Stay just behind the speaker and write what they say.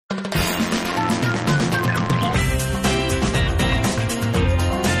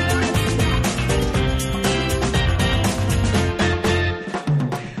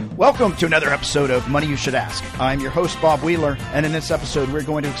Welcome to another episode of Money You Should Ask. I'm your host, Bob Wheeler, and in this episode, we're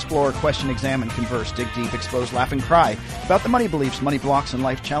going to explore, question, examine, converse, dig deep, expose, laugh, and cry about the money beliefs, money blocks, and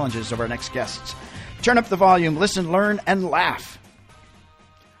life challenges of our next guests. Turn up the volume, listen, learn, and laugh.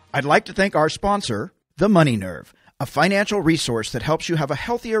 I'd like to thank our sponsor, The Money Nerve, a financial resource that helps you have a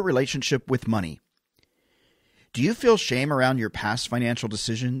healthier relationship with money. Do you feel shame around your past financial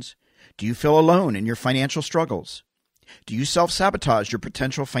decisions? Do you feel alone in your financial struggles? Do you self-sabotage your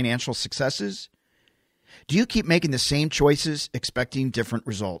potential financial successes? Do you keep making the same choices, expecting different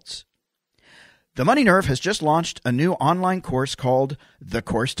results? The Money Nerve has just launched a new online course called The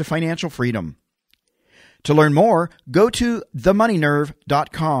Course to Financial Freedom. To learn more, go to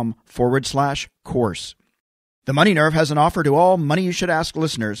themoneynerve.com/course. The Money Nerve has an offer to all Money You Should Ask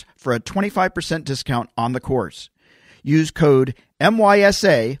listeners for a 25% discount on the course. Use code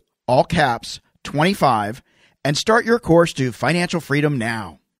MYSA, all caps, 25, and start your course to financial freedom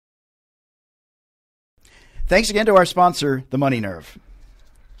now. Thanks again to our sponsor, The Money Nerve.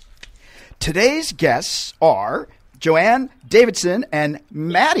 Today's guests are Joanne Davidson and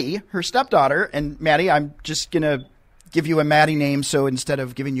Maddie, her stepdaughter. And Maddie, I'm just going to give you a Maddie name. So instead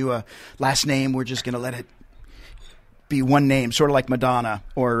of giving you a last name, we're just going to let it be one name, sort of like Madonna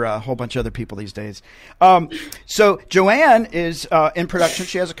or a whole bunch of other people these days. So Joanne is in production.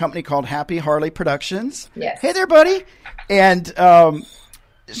 She has a company called Happy Harley Productions. Yes. Hey there, buddy. And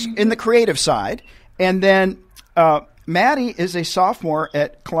in the creative side. And then Maddie is a sophomore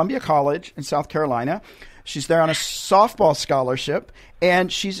at Columbia College in South Carolina. She's there on a softball scholarship,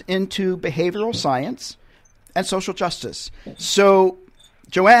 and she's into behavioral science and social justice. So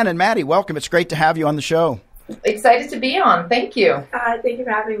Joanne and Maddie, welcome. It's great to have you on the show. Excited to be on. Thank you. Thank you for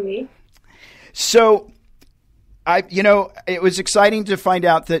having me. So, it was exciting to find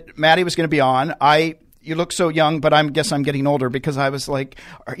out that Maddie was going to be on. You look so young, but I guess I'm getting older because I was like,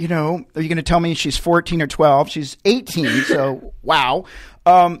 are you going to tell me she's 14 or 12? She's 18, so wow.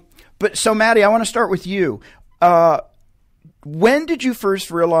 But so Maddie, I want to start with you. When did you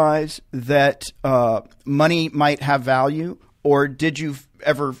first realize that money might have value, or did you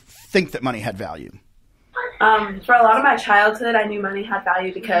ever think that money had value? For a lot of my childhood, I knew money had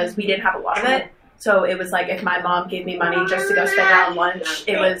value because we didn't have a lot of it. So it was like if my mom gave me money just to go spend it on lunch,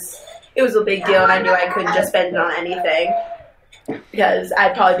 it was a big deal, and I knew I couldn't just spend it on anything because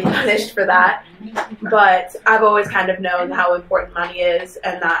I'd probably be punished for that. But I've always kind of known how important money is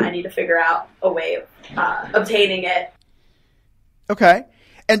and that I need to figure out a way of obtaining it. Okay.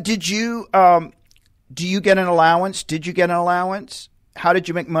 And do you get an allowance? Did you get an allowance? How did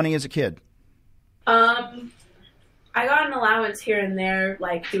you make money as a kid? I got an allowance here and there,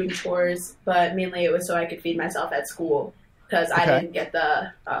 like doing chores, but mainly it was so I could feed myself at school because I didn't get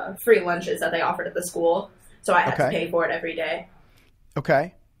the free lunches that they offered at the school, so I had to pay for it every day.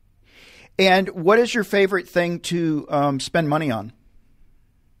 Okay. And what is your favorite thing to spend money on?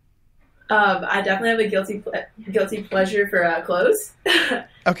 I definitely have a guilty pleasure for clothes.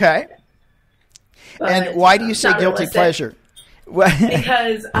 Okay. And why do you say guilty pleasure?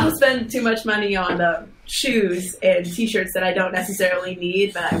 Because I'll spend too much money on shoes and T-shirts that I don't necessarily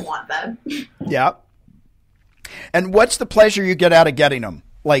need, but I want them. Yeah. And what's the pleasure you get out of getting them?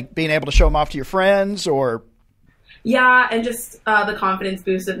 Like being able to show them off to your friends, or? Yeah, and just the confidence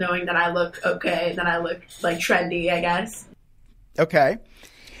boost of knowing that I look okay, that I look like trendy, I guess. Okay.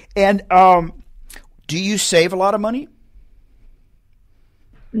 And do you save a lot of money?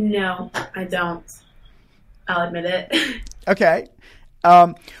 No, I don't. I'll admit it. Okay.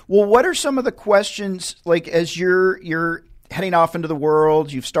 Well, what are some of the questions, like as you're heading off into the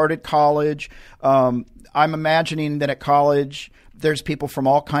world, you've started college. I'm imagining that at college there's people from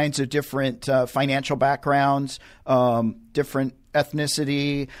all kinds of different financial backgrounds, different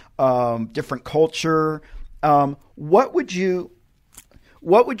ethnicity, different culture. What are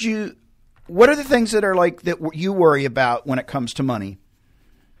the things that are like that you worry about when it comes to money?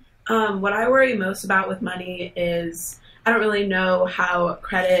 What I worry most about with money is I don't really know how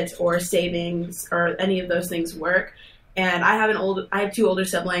credit or savings or any of those things work. And I have two older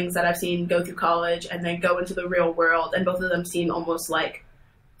siblings that I've seen go through college and then go into the real world, and both of them seem almost like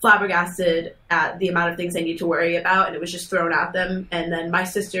flabbergasted at the amount of things they need to worry about, and it was just thrown at them. And then my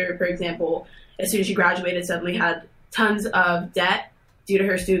sister, for example, as soon as she graduated, suddenly had tons of debt due to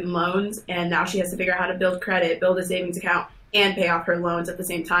her student loans, and now she has to figure out how to build credit, build a savings account, and pay off her loans at the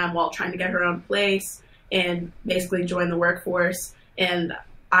same time while trying to get her own place and basically join the workforce. And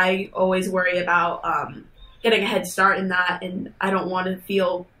I always worry about getting a head start in that, and I don't want to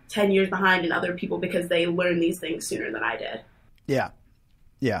feel 10 years behind in other people because they learned these things sooner than I did. Yeah,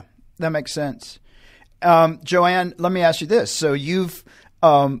 that makes sense. Joanne, let me ask you this. So you've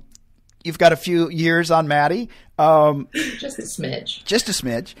you've got a few years on Maddie. Just a smidge. Just a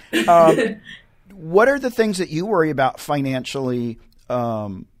smidge. What are the things that you worry about financially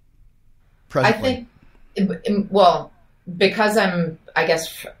presently? I think, well, because I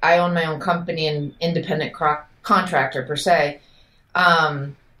guess I own my own company and independent contractor per se,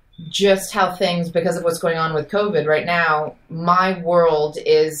 just how things, because of what's going on with COVID right now, my world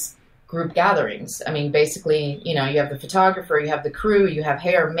is group gatherings. I mean, basically, you have the photographer, you have the crew, you have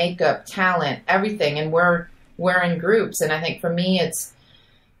hair, makeup, talent, everything, and we're in groups. And I think for me, it's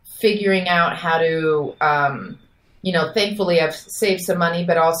figuring out how to, thankfully I've saved some money,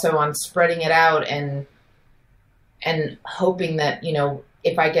 but also on spreading it out and hoping that,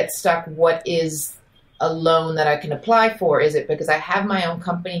 if I get stuck, what is a loan that I can apply for? Is it because I have my own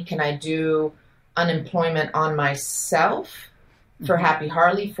company? Can I do unemployment on myself for Happy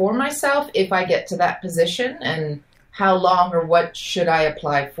Harley for myself if I get to that position? And how long or what should I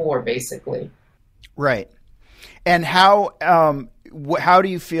apply for, basically? Right. And how do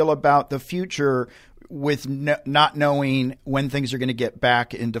you feel about the future with not knowing when things are going to get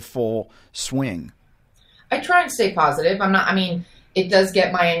back into full swing? I try and stay positive. It does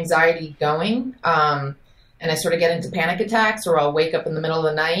get my anxiety going. And I sort of get into panic attacks, or I'll wake up in the middle of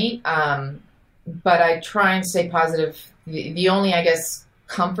the night. But I try and stay positive. The only, I guess,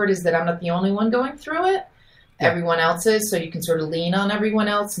 comfort is that I'm not the only one going through it. Yeah. Everyone else is. So you can sort of lean on everyone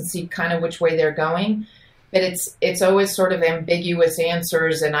else and see kind of which way they're going. But it's always sort of ambiguous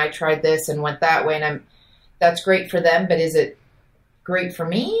answers. And I tried this and went that way. And that's great for them. But is it great for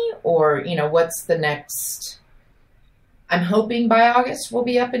me? Or, what's the next? I'm hoping by August we'll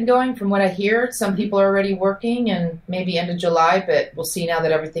be up and going from what I hear. Some people are already working, and maybe end of July, but we'll see now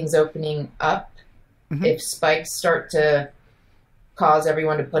that everything's opening up. Mm-hmm. If spikes start to cause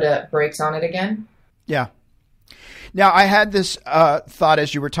everyone to put brakes on it again. Yeah. Now, I had this thought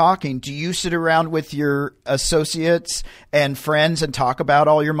as you were talking. Do you sit around with your associates and friends and talk about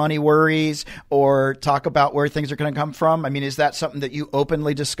all your money worries, or talk about where things are going to come from? I mean, is that something that you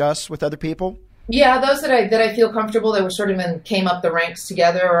openly discuss with other people? Yeah, those that I feel comfortable, that were sort of came up the ranks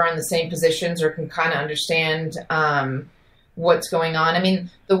together, or in the same positions, or can kind of understand what's going on. I mean,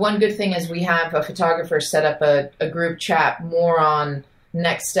 the one good thing is we have a photographer set up a group chat more on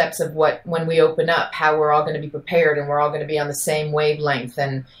next steps of when we open up, how we're all going to be prepared, and we're all going to be on the same wavelength.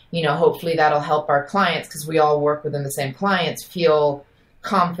 And, hopefully that'll help our clients, because we all work within the same clients, feel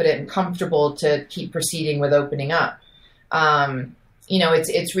confident and comfortable to keep proceeding with opening up.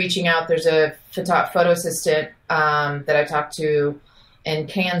 It's reaching out. There's a photo assistant that I talked to in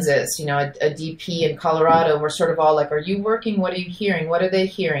Kansas, a DP in Colorado. We're sort of all like, are you working? What are you hearing? What are they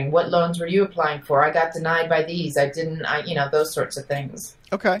hearing? What loans were you applying for? I got denied by these. I didn't, those sorts of things.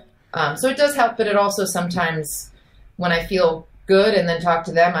 Okay. So it does help, but it also sometimes, when I feel good and then talk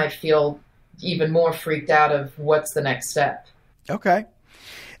to them, I feel even more freaked out of what's the next step. Okay.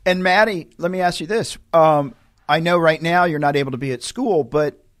 And Maddie, let me ask you this. I know right now you're not able to be at school,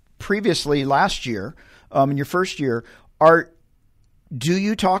 but previously last year, in your first year, do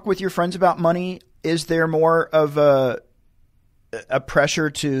you talk with your friends about money? Is there more of a pressure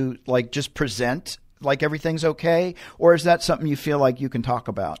to just present like everything's okay? Or is that something you feel like you can talk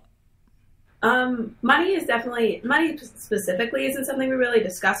about? Money specifically isn't something we really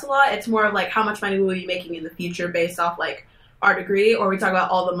discuss a lot. It's more of how much money will we be making in the future based off our degree, or we talk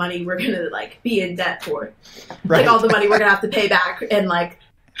about all the money we're going to be in debt for. Right. All the money we're going to have to pay back, and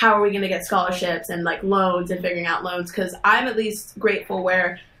how are we going to get scholarships and loans and figuring out loans? Because I'm at least grateful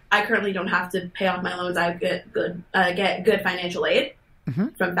where I currently don't have to pay off my loans. I get good financial aid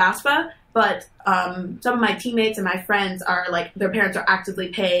from FAFSA, but some of my teammates and my friends are their parents are actively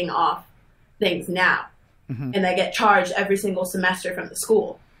paying off things now, and they get charged every single semester from the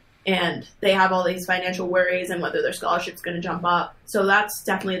school, and they have all these financial worries and whether their scholarship's going to jump up. So that's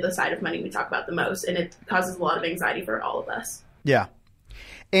definitely the side of money we talk about the most, and it causes a lot of anxiety for all of us. Yeah.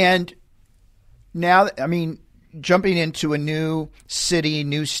 And now, jumping into a new city,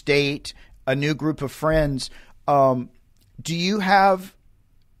 new state, a new group of friends, are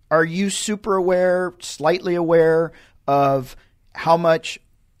you super aware, slightly aware of how much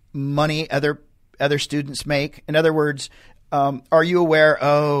money other students make? In other words, are you aware,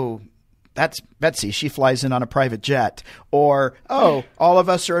 that's Betsy, she flies in on a private jet, or, all of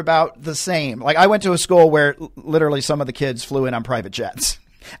us are about the same. I went to a school where literally some of the kids flew in on private jets.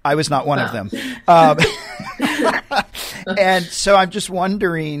 I was not one of them. And so I'm just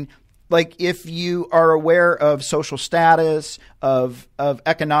wondering, if you are aware of social status, of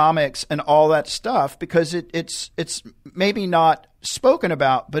economics and all that stuff, because it's maybe not spoken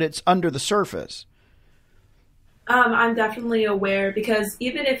about, but it's under the surface. I'm definitely aware because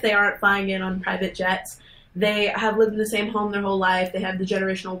even if they aren't flying in on private jets, they have lived in the same home their whole life. They have the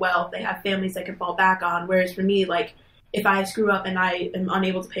generational wealth. They have families they can fall back on. Whereas for me, like, if I screw up and I am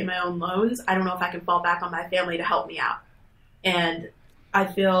unable to pay my own loans, I don't know if I can fall back on my family to help me out. And I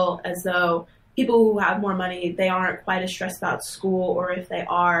feel as though people who have more money, they aren't quite as stressed about school, or if they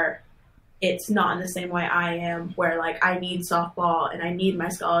are, it's not in the same way I am, where like I need softball and I need my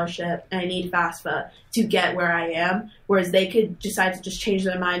scholarship and I need FAFSA to get where I am. Whereas they could decide to just change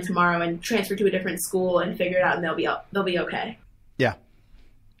their mind tomorrow and transfer to a different school and figure it out, and they'll be okay. Yeah.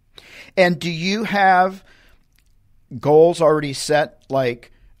 And do you have goals already set?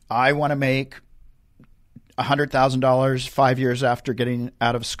 Like, I want to make $100,000 5 years after getting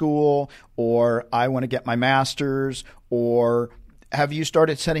out of school, or I want to get my master's, or have you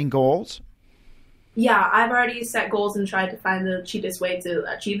started setting goals? Yeah, I've already set goals and tried to find the cheapest way to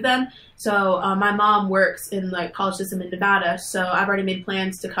achieve them. So my mom works in the college system in Nevada, so I've already made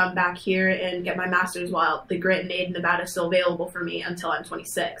plans to come back here and get my master's while the grant and aid in Nevada is still available for me until I'm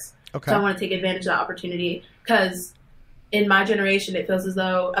 26. Okay. So I want to take advantage of that opportunity because in my generation, it feels as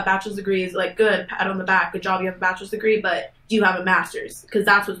though a bachelor's degree is like, good, pat on the back, good job, you have a bachelor's degree, but do you have a master's? Because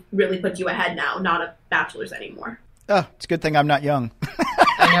that's what really puts you ahead now, not a bachelor's anymore. Oh, it's a good thing I'm not young.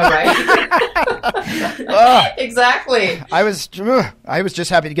 I know, right? Exactly. I was just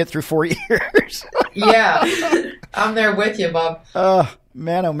happy to get through 4 years. Yeah, I'm there with you, Bob. Oh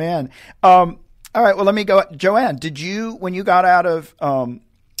man. All right, well, let me go. Joanne, did you, when you got out of,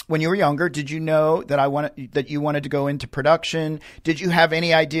 when you were younger, did you know that you wanted to go into production? Did you have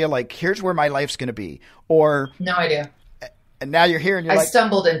any idea, like, here's where my life's going to be? Or no idea. And now you're here and you're I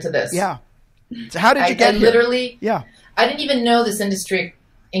stumbled into this. Yeah. So how did you get here? Literally, yeah. I didn't even know this industry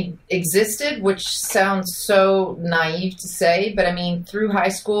existed, which sounds so naive to say, but I mean, through high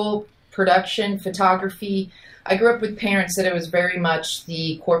school, production, photography, I grew up with parents that it was very much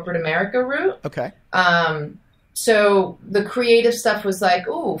the corporate America route. Okay. So the creative stuff was like,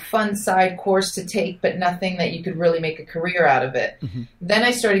 ooh, fun side course to take, but nothing that you could really make a career out of it. Mm-hmm. Then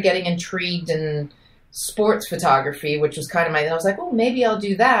I started getting intrigued in sports photography, which was kind of I was like, oh, maybe I'll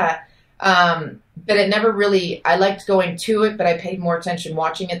do that. But it never really, I liked going to it, but I paid more attention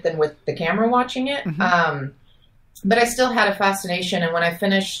watching it than with the camera watching it. Mm-hmm. But I still had a fascination. And when I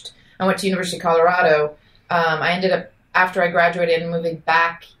finished, I went to University of Colorado. I ended up, after I graduated, moving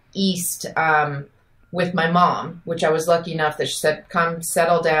back east with my mom, which I was lucky enough that she said, come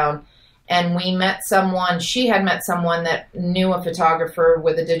settle down. And we met someone, she had met someone that knew a photographer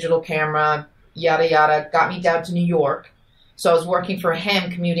with a digital camera, yada, yada, got me down to New York. So I was working for him,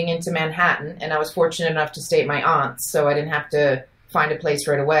 commuting into Manhattan, and I was fortunate enough to stay at my aunt's, so I didn't have to find a place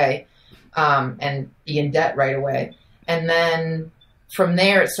right away and be in debt right away. And then from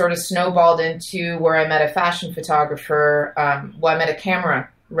there, it sort of snowballed into where I met a fashion photographer. I met a camera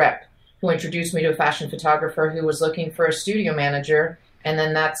rep who introduced me to a fashion photographer who was looking for a studio manager, and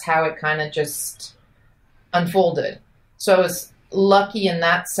then that's how it kind of just unfolded. So I was lucky in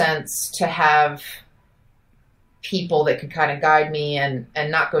that sense to have people that could kind of guide me and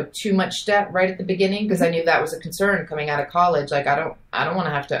not go too much debt right at the beginning, because I knew that was a concern coming out of college. Like, I don't want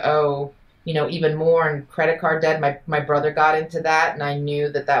to have to owe, even more in credit card debt. My brother got into that, and I knew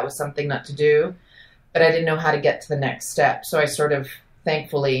that was something not to do, but I didn't know how to get to the next step. So I sort of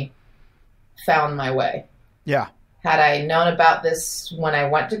thankfully found my way. Yeah. Had I known about this when I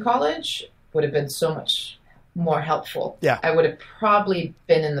went to college, would have been so much more helpful. Yeah. I would have probably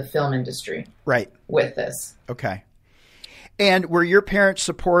been in the film industry. Right. With this. Okay. And were your parents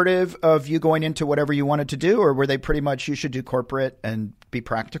supportive of you going into whatever you wanted to do, or were they pretty much, you should do corporate and be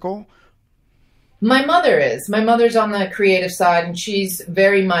practical? My mother is. My mother's on the creative side, and she's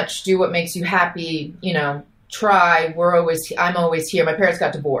very much do what makes you happy, try. I'm always here. My parents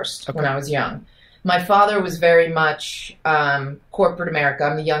got divorced when I was young. My father was very much corporate America.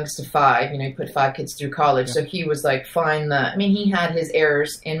 I'm the youngest of 5. He put 5 kids through college. Yeah. So he was like, he had his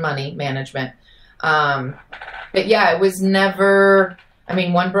errors in money management. But yeah, it was never,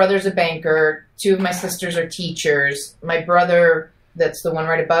 one brother's a banker. 2 of my sisters are teachers. My brother, that's the one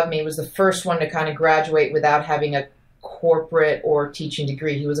right above me, was the first one to kind of graduate without having a corporate or teaching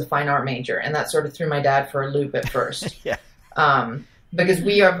degree. He was a fine art major. And that sort of threw my dad for a loop at first. Yeah. Because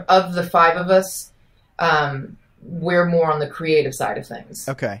we are, of the 5 of us, we're more on the creative side of things.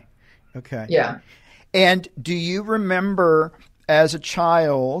 Okay. Yeah. And do you remember as a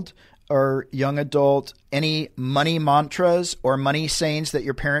child or young adult any money mantras or money sayings that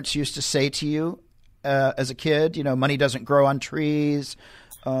your parents used to say to you as a kid? Money doesn't grow on trees.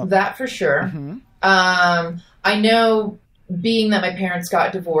 That for sure. Mm-hmm. I know being that my parents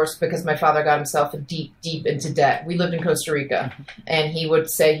got divorced because my father got himself deep into debt. We lived in Costa Rica, and he would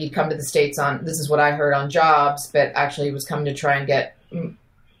say he'd come to the States on, this is what I heard, on jobs, but actually he was coming to try and get,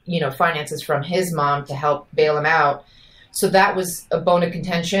 finances from his mom to help bail him out. So that was a bone of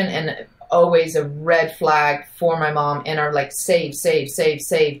contention and always a red flag for my mom, and our like, save.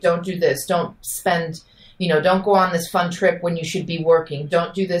 Don't do this. Don't spend, don't go on this fun trip when you should be working.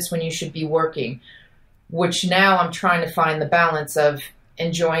 Don't do this when you should be working. Which now I'm trying to find the balance of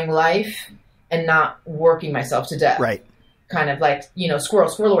enjoying life and not working myself to death. Right. Kind of like, squirrel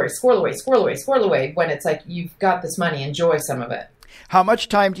away, when it's like, you've got this money, enjoy some of it. How much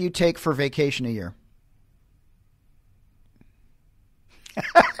time do you take for vacation a year?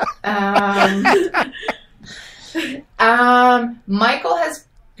 Michael has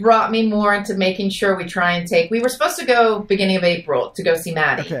brought me more into making sure we try and take. We were supposed to go beginning of April to go see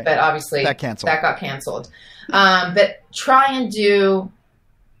Maddie, but obviously that got canceled. But try and do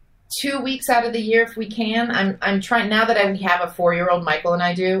 2 weeks out of the year if we can. I'm trying now that we have a 4-year-old. Michael and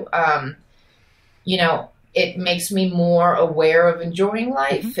I do. It makes me more aware of enjoying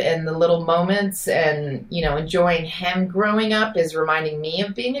life and the little moments, and enjoying him growing up is reminding me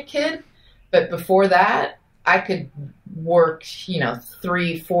of being a kid. But before that, I could work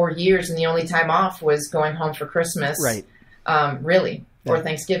 3-4 years, and the only time off was going home for Christmas, right? Or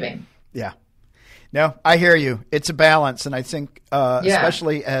Thanksgiving. Yeah. No, I hear you. It's a balance, and I think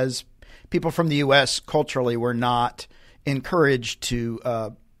especially as people from the U.S. culturally, we're not encouraged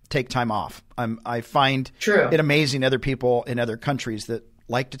to take time off. I find it amazing other people in other countries that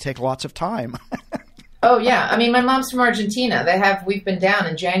like to take lots of time. Oh yeah, I mean, my mom's from Argentina. We've been down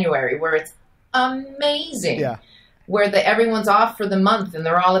in January where it's amazing. Yeah. Where everyone's off for the month and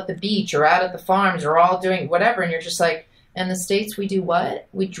they're all at the beach or out at the farms or all doing whatever, and you're just like, in the States we do what?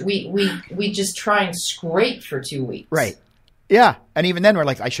 We just try and scrape for 2 weeks. Right. Yeah. And even then we're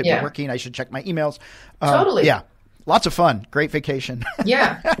like, I should be working, I should check my emails. Totally. Yeah. Lots of fun. Great vacation.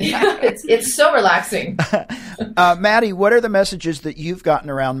 Yeah. It's so relaxing. Maddie, what are the messages that you've gotten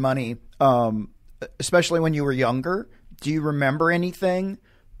around money, especially when you were younger? Do you remember anything?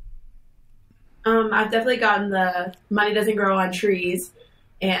 I've definitely gotten the money doesn't grow on trees,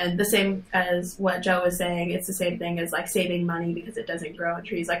 and the same as what Joe was saying, it's the same thing as like saving money because it doesn't grow on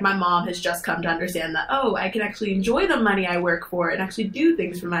trees. Like my mom has just come to understand that, I can actually enjoy the money I work for and actually do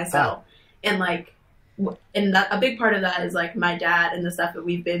things for myself. And a big part of that is like my dad and the stuff that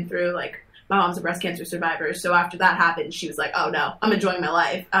we've been through. Like my mom's a breast cancer survivor. So after that happened, she was like, oh no, I'm enjoying my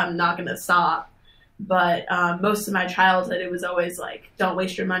life. I'm not going to stop. But most of my childhood, it was always like, don't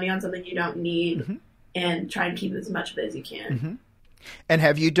waste your money on something you don't need, and try and keep as much of it as you can. Mm-hmm. And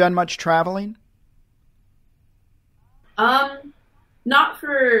have you done much traveling? Not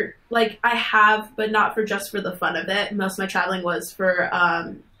for, I have, but not for just for the fun of it. Most of my traveling was for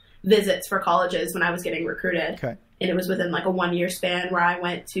visits for colleges when I was getting recruited. Okay. And it was within a 1-year span where I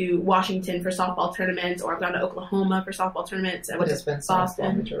went to Washington for softball tournaments, or I've gone to Oklahoma for softball tournaments. I went to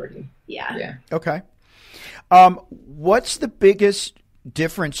Boston. Majority. Yeah. Okay. What's the biggest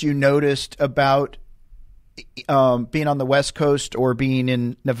difference you noticed about being on the West Coast or being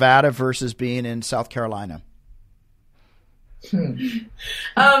in Nevada versus being in South Carolina? It's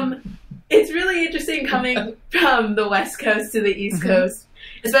really interesting coming from the West Coast to the East Coast,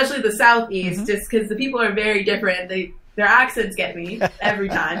 especially the Southeast, just because the people are very different. Their accents get me every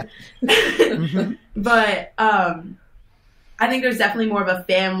time. But I think there's definitely more of a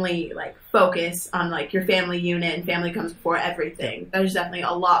family focus on your family unit, and family comes before everything. There's definitely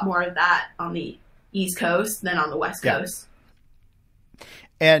a lot more of that on the East Coast than on the West Coast.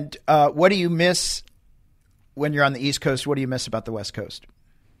 And what do you miss when you're on the East Coast? What do you miss about the West Coast?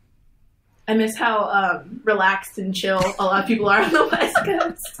 I miss how relaxed and chill a lot of people are on the West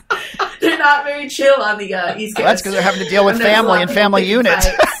Coast. They're not very chill on the East Coast. Well, that's because they're having to deal with family and family units.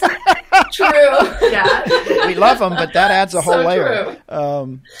 True. Yeah. We love them, but that adds a whole layer.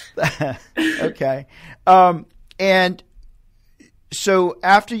 Okay. And so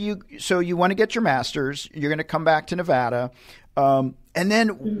after you want to get your master's, you're going to come back to Nevada. And then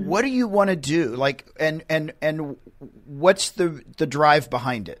what do you want to do? And what's the drive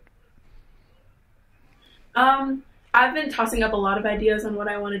behind it? I've been tossing up a lot of ideas on what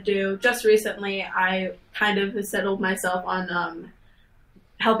I want to do. Just recently, I kind of have settled myself on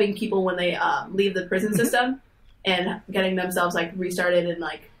helping people when they leave the prison system and getting themselves restarted and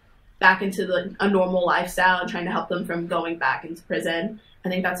back into a normal lifestyle, and trying to help them from going back into prison. I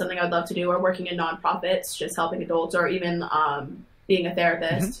think that's something I'd love to do, or working in nonprofits, just helping adults, or even being a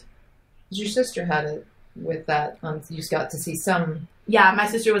therapist. Your sister had it with that. You got to see some. Yeah, my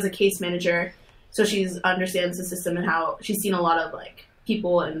sister was a case manager, So she understands the system and how she's seen a lot of like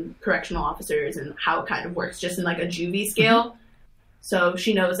people and correctional officers and how it kind of works just in like a juvie scale. So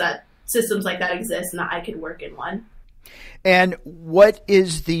she knows that systems like that exist and that I could work in one. And what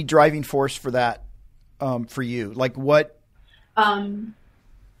is the driving force for that for you? Like what? Family.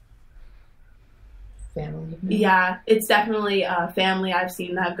 Yeah, it's definitely family I've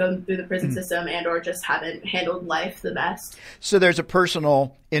seen that have gone through the prison system and or just haven't handled life the best. So there's a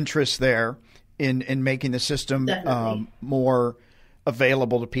personal interest there in making the system more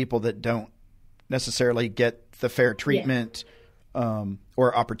available to people that don't necessarily get the fair treatment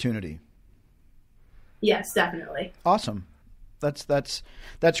or opportunity. Yes, definitely. Awesome. That's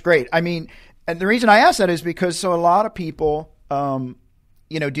great. I mean, and the reason I ask that is because a lot of people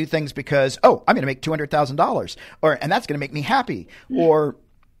do things because, I'm going to make $200,000 and that's going to make me happy, or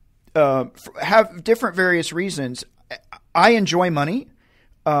have different various reasons. I enjoy money,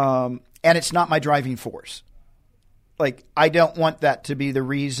 and it's not my driving force. Like, I don't want that to be the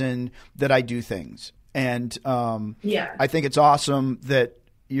reason that I do things. And I think it's awesome that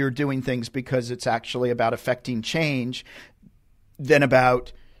you're doing things because it's actually about affecting change than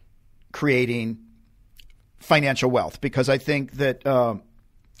about creating financial wealth. Because I think that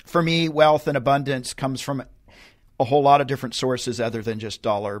for me, wealth and abundance comes from a whole lot of different sources other than just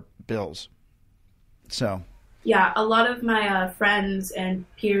dollar bills. So, yeah, a lot of my friends and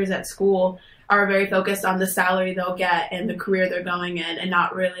peers at school are very focused on the salary they'll get and the career they're going in, and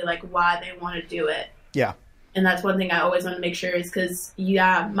not really like why they want to do it. Yeah. And that's one thing I always want to make sure is because,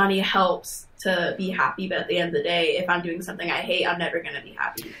 money helps to be happy. But at the end of the day, if I'm doing something I hate, I'm never going to be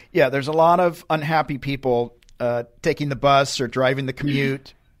happy. Yeah, there's a lot of unhappy people taking the bus or driving the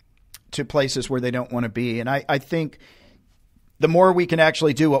commute to places where they don't want to be. And I think the more we can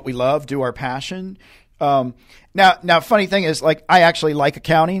actually do what we love, do our passion. Now, funny thing is, like, I actually like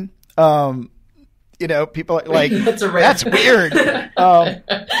accounting. People are like, that's weird.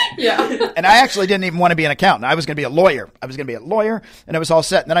 Yeah. And I actually didn't even want to be an accountant. I was going to be a lawyer. And it was all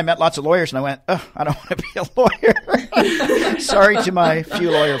set. And then I met lots of lawyers and I went, I don't want to be a lawyer. Sorry to my few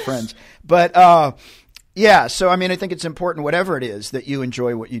lawyer friends. But, so, I mean, I think it's important, whatever it is, that you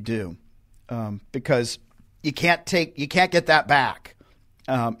enjoy what you do. Because you can't get that back,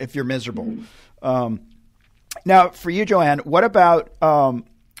 if you're miserable. Now for you, Joanne, what about,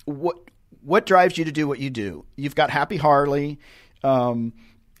 what drives you to do what you do? You've got Happy Harley,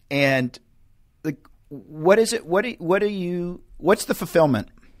 and like, what is it? What's the fulfillment?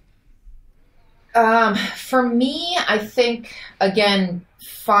 For me, I think, again,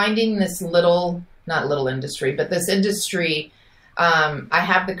 finding this not little industry, but this industry, I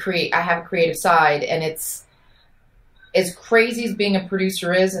have a creative side, and it's as crazy as being a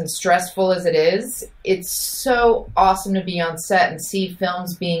producer is and stressful as it is. It's so awesome to be on set and see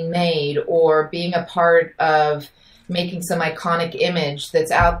films being made, or being a part of making some iconic image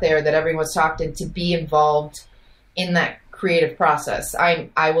that's out there that everyone's talked to be involved in that creative process.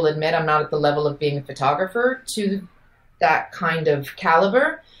 I will admit I'm not at the level of being a photographer to that kind of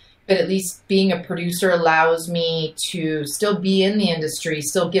caliber, but at least being a producer allows me to still be in the industry,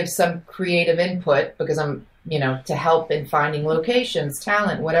 still give some creative input, because I'm, to help in finding locations,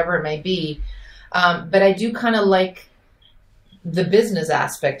 talent, whatever it may be. But I do kind of like the business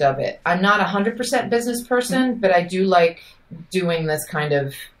aspect of it. I'm not 100% business person, but I do like doing this kind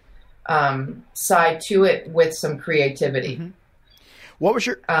of side to it with some creativity. Mm-hmm. What was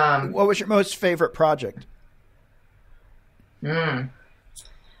your most favorite project?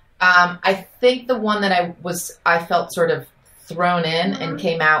 I think the one that I felt sort of thrown in and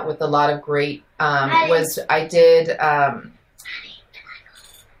came out with a lot of great was I did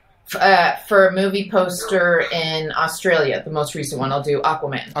for a movie poster in Australia. The most recent one I'll do,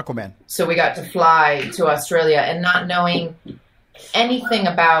 Aquaman. So we got to fly to Australia, and not knowing anything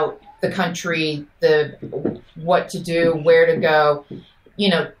about the country, what to do, where to go,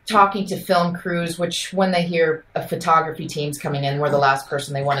 talking to film crews, which when they hear a photography team's coming in, we're the last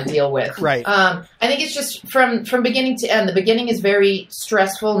person they want to deal with. Right. I think it's just from beginning to end. The beginning is very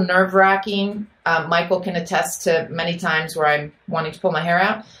stressful, nerve-wracking. Michael can attest to many times where I'm wanting to pull my hair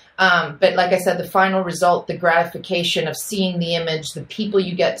out. But like I said, the final result, the gratification of seeing the image, the people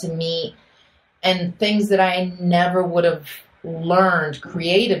you get to meet, and things that I never would have learned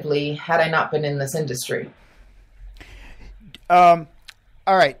creatively had I not been in this industry.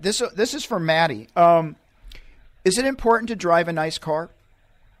 All right, this is for Maddie. Is it important to drive a nice car?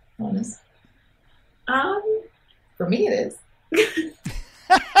 Honest. For me, it is.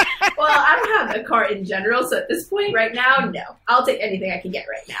 Well, I don't have a car in general, so at this point, right now, no. I'll take anything I can get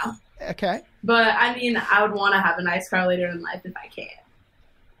right now. Okay. But I mean, I would want to have a nice car later in life if I can.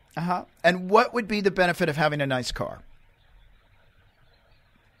 And what would be the benefit of having a nice car?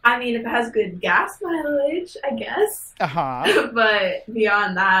 I mean, if it has good gas mileage, I guess. But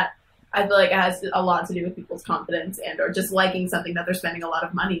beyond that, I feel like it has a lot to do with people's confidence and or just liking something that they're spending a lot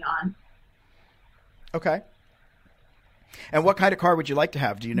of money on. Okay. And what kind of car would you like to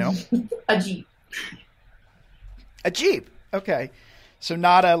have? Do you know? A Jeep. A Jeep. Okay. So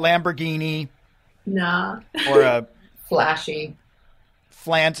not a Lamborghini. Nah. Or a flashy.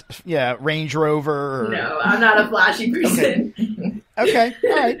 Range Rover. No, I'm not a flashy person. Okay.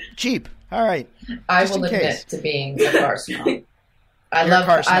 All right. Jeep. All right. I will admit to being a car snob. I love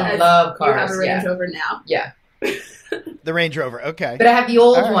cars. You have a Range Rover now. Yeah. The Range Rover. Okay. But I have the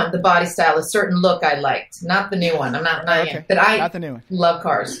old one, the body style, a certain look I liked, not the new one. I'm not okay. But I not the new one. Love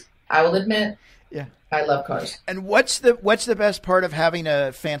cars. I will admit. Yeah. I love cars. And what's the best part of having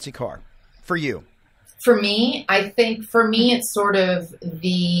a fancy car for you? For me, I think it's sort of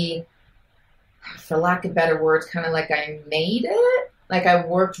for lack of better words, kind of like I made it. Like I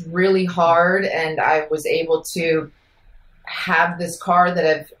worked really hard and I was able to have this car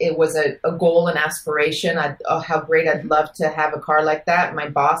that it was a goal and aspiration. How great I'd love to have a car like that. My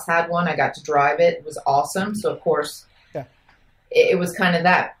boss had one. I got to drive it. It was awesome. So of course, it was kind of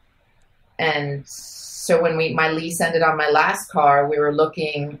that. And so when my lease ended on my last car, we were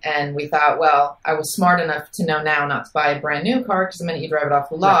looking and we thought, well, I was smart enough to know now not to buy a brand new car because the minute you drive it off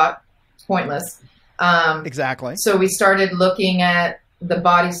the lot, it's pointless. Exactly. So we started looking at the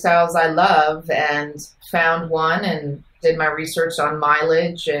body styles I love and found one and did my research on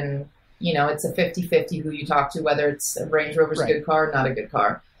mileage. And, it's a 50-50 who you talk to, whether it's a Range Rover's a good car or not a good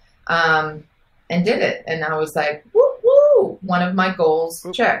car. And did it. And I was like, woo, woo, one of my goals,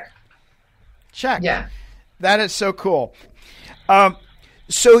 check. Yeah. That is so cool.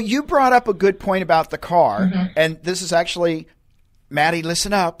 So you brought up a good point about the car, and this is actually, Maddie,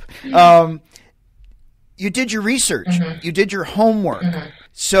 listen up. You did your research. You did your homework.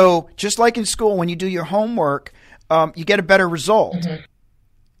 So just like in school, when you do your homework, you get a better result.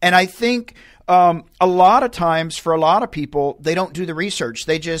 And I think a lot of times for a lot of people, they don't do the research.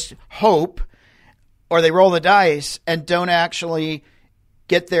 They just hope or they roll the dice and don't actually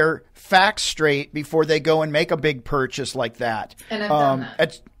get their facts straight before they go and make a big purchase like that. And I've done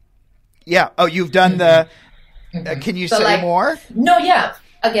that. Oh, you've done the... can you say more? No, yeah.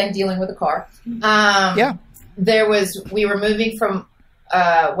 Again, dealing with a car. We were moving from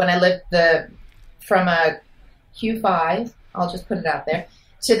when I lived from a Q5, I'll just put it out there,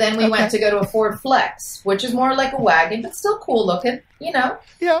 to then we went to go to a Ford Flex, which is more like a wagon, but still cool looking,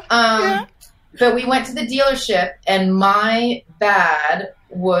 But we went to the dealership, and my bad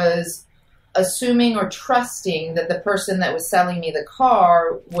was assuming or trusting that the person that was selling me the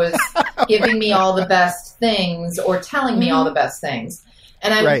car was giving me all the best things or telling me all the best things.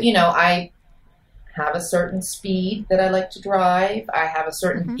 And I have a certain speed that I like to drive. I have a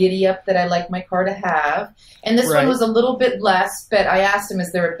certain giddy up that I like my car to have. And this one was a little bit less, but I asked him,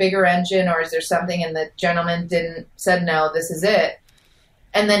 is there a bigger engine or is there something? And the gentleman said, no, this is it.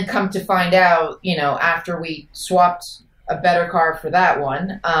 And then come to find out, after we swapped a better car for that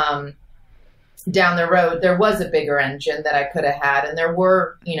one, down the road, there was a bigger engine that I could have had. And there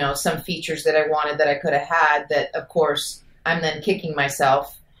were, some features that I wanted that I could have had that, of course, I'm then kicking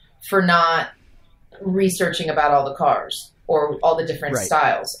myself for not researching about all the cars or all the different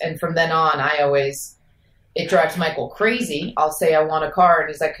styles. And from then on, it drives Michael crazy. I'll say I want a car and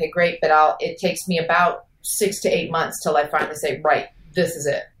he's like, okay, great. But it takes me about 6 to 8 months till I finally say, right, this is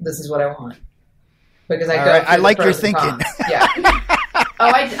it. This is what I want. Because I like your thinking. Yeah.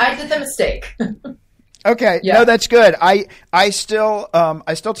 I did the mistake. Okay. Yeah. No, that's good. I still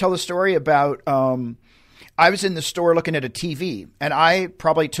tell the story about, I was in the store looking at a TV, and I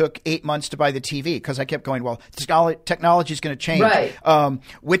probably took 8 months to buy the TV because I kept going, well, technology is going to change. Right.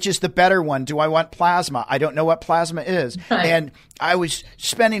 Which is the better one? Do I want plasma? I don't know what plasma is. Right. And I was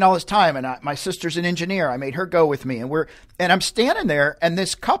spending all this time, and my sister's an engineer. I made her go with me, and I'm standing there, and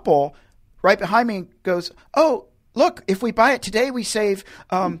this couple right behind me goes, oh, look, if we buy it today, we save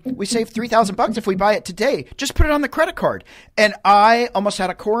 $3,000 if we buy it today. Just put it on the credit card. And I almost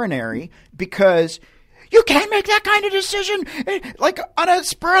had a coronary because you can't make that kind of decision like on a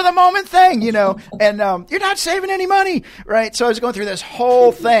spur of the moment thing, and you're not saving any money, right? So I was going through this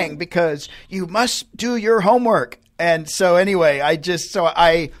whole thing because you must do your homework. And so anyway, I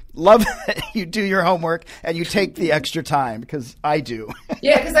love that you do your homework and you take the extra time because I do.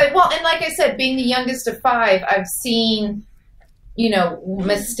 Yeah, and like I said, being the youngest of 5, I've seen,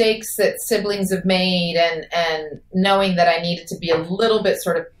 mistakes that siblings have made and knowing that I needed to be a little bit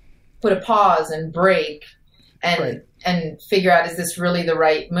sort of put a pause and break and figure out, is this really the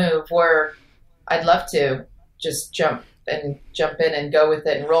right move? Where I'd love to just jump in and go with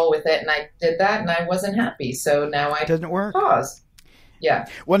it and roll with it. And I did that and I wasn't happy. So now I doesn't work. Pause. Yeah.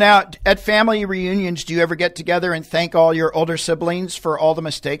 Well, now at family reunions, do you ever get together and thank all your older siblings for all the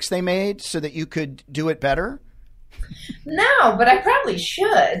mistakes they made so that you could do it better? No, but I probably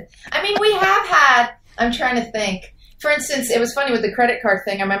should. I mean, we have had, I'm trying to think. For instance, it was funny with the credit card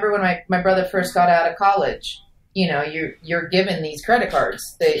thing. I remember when my brother first got out of college, you know, you're given these credit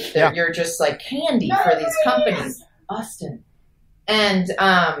cards. You're just like candy for these companies. Austin. And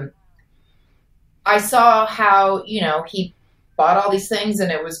I saw how, you know, he bought all these things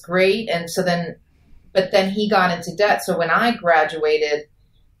and it was great. And so but then he got into debt. So when I graduated,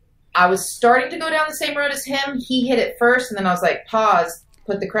 I was starting to go down the same road as him. He hit it first. And then I was like, pause,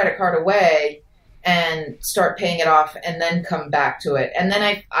 put the credit card away and start paying it off and then come back to it. And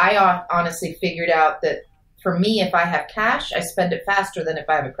then I honestly figured out that for me, if I have cash, I spend it faster than if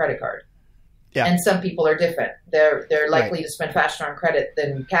I have a credit card. Yeah. And some people are different. They're likely to spend faster on credit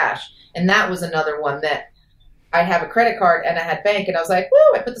than cash. And that was another one that I have a credit card and I had bank and I was like,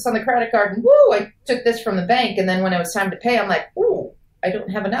 woo, I put this on the credit card and woo, I took this from the bank. And then when it was time to pay, I'm like, ooh, I don't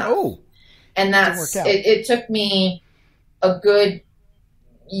have enough. Oh, and it took me a good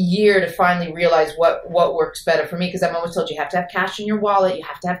year to finally realize what works better for me. Because I'm always told you have to have cash in your wallet. You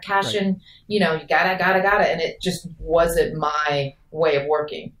have to have cash in, you know, you gotta. And it just wasn't my way of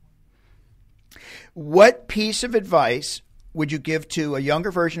working. What piece of advice would you give to a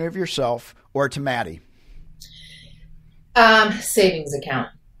younger version of yourself or to Maddie? Savings account.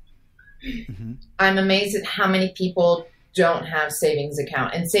 Mm-hmm. I'm amazed at how many people don't have savings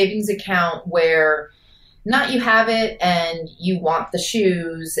account. And savings account where not you have it and you want the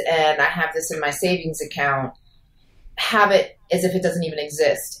shoes and I have this in my savings account. Have it as if it doesn't even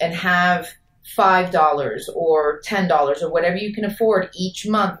exist and have $5 or $10 or whatever you can afford each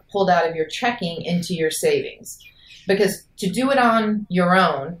month pulled out of your checking into your savings. Because to do it on your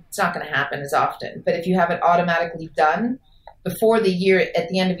own, it's not going to happen as often. But if you have it automatically done before the year, at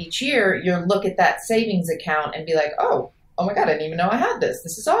the end of each year, you'll look at that savings account and be like, oh my God, I didn't even know I had this.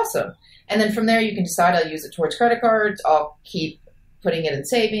 This is awesome. And then from there, you can decide I'll use it towards credit cards. I'll keep putting it in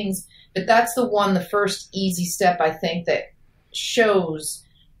savings. But that's the first easy step, I think, that shows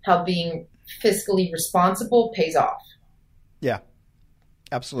how being fiscally responsible pays off. Yeah,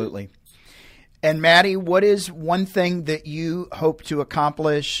 absolutely. And Maddie, what is one thing that you hope to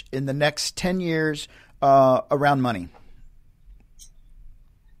accomplish in the next 10 years around money?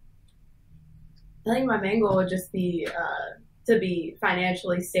 I think my main goal would just be to be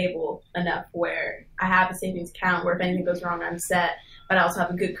financially stable enough where I have a savings account where if anything goes wrong, I'm set. But I also have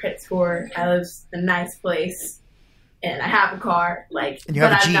a good credit score. I live in a nice place, and I have a car. And you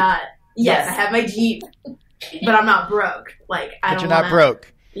have a Jeep. Yes, I have my Jeep, but I'm not broke. You're not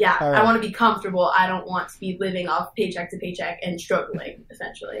broke. Yeah, right. I want to be comfortable. I don't want to be living off paycheck to paycheck and struggling,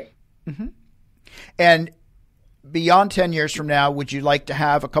 essentially. Mm-hmm. And beyond 10 years from now, would you like to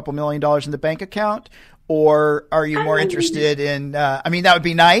have a couple $1 million in the bank account? Or are you more interested in, that would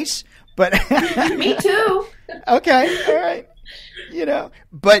be nice, but. Me too. Okay. All right.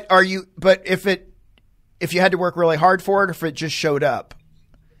 But if you had to work really hard for it, or if it just showed up?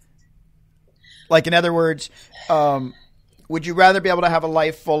 In other words, would you rather be able to have a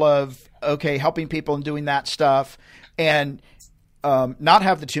life full of, helping people and doing that stuff and not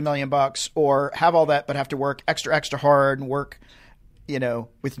have the $2 million or have all that, but have to work extra hard and work,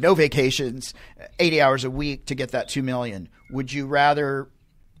 with no vacations, 80 hours a week to get that $2 million? Would you rather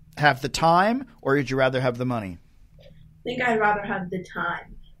have the time or would you rather have the money? I think I'd rather have the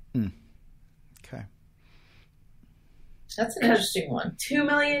time. Okay. That's an interesting one. $2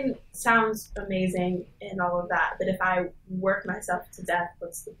 million sounds amazing and all of that, but if I work myself to death,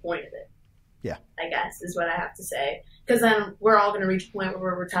 what's the point of it? Yeah. I guess is what I have to say. Because then we're all going to reach a point where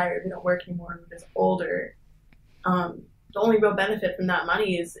we're retired, we don't work anymore, and we're just older. The only real benefit from that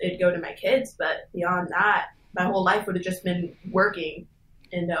money is it'd go to my kids, but beyond that, my whole life would have just been working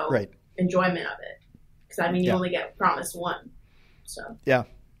and no enjoyment of it. Because, you only get promised one. So. Yeah,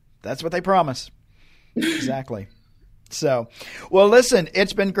 that's what they promise. Exactly. So, well, listen,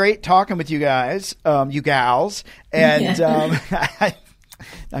 it's been great talking with you guys, you gals, and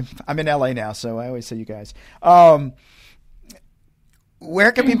I'm in LA now, so I always say you guys.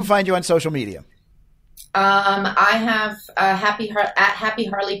 Where can people find you on social media? I have Happy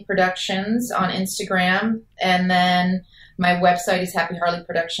Harley Productions on Instagram, and then my website is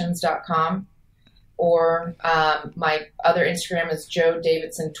happyharleyproductions.com. Or my other Instagram is Joe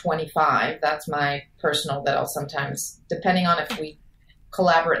Davidson 25. That's my personal that I'll sometimes, depending on if we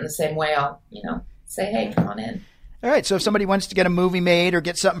collaborate in the same way, I'll, say, hey, come on in. All right. So if somebody wants to get a movie made or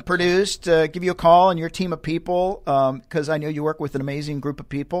get something produced, give you a call and your team of people, because I know you work with an amazing group of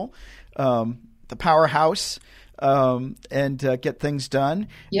people, the Powerhouse, and get things done.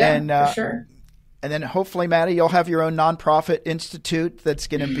 Yeah, and, for sure. And then hopefully, Maddie, you'll have your own nonprofit institute that's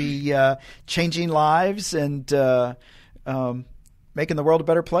going to be changing lives and making the world a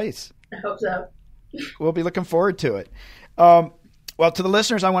better place. I hope so. We'll be looking forward to it. Well, to the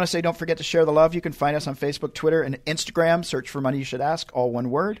listeners, I want to say don't forget to share the love. You can find us on Facebook, Twitter, and Instagram. Search for Money You Should Ask, all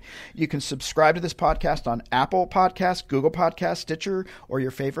one word. You can subscribe to this podcast on Apple Podcasts, Google Podcasts, Stitcher, or your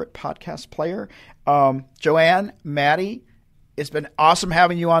favorite podcast player. Joanne, Maddie, it's been awesome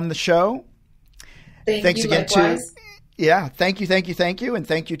having you on the show. Thanks again, likewise. Thank you. And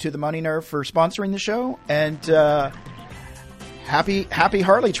thank you to the Money Nerve for sponsoring the show. And happy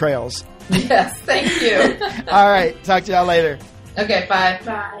Harley Trails. Yes, thank you. All right. Talk to y'all later. Okay, bye.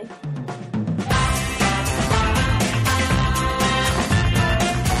 Bye.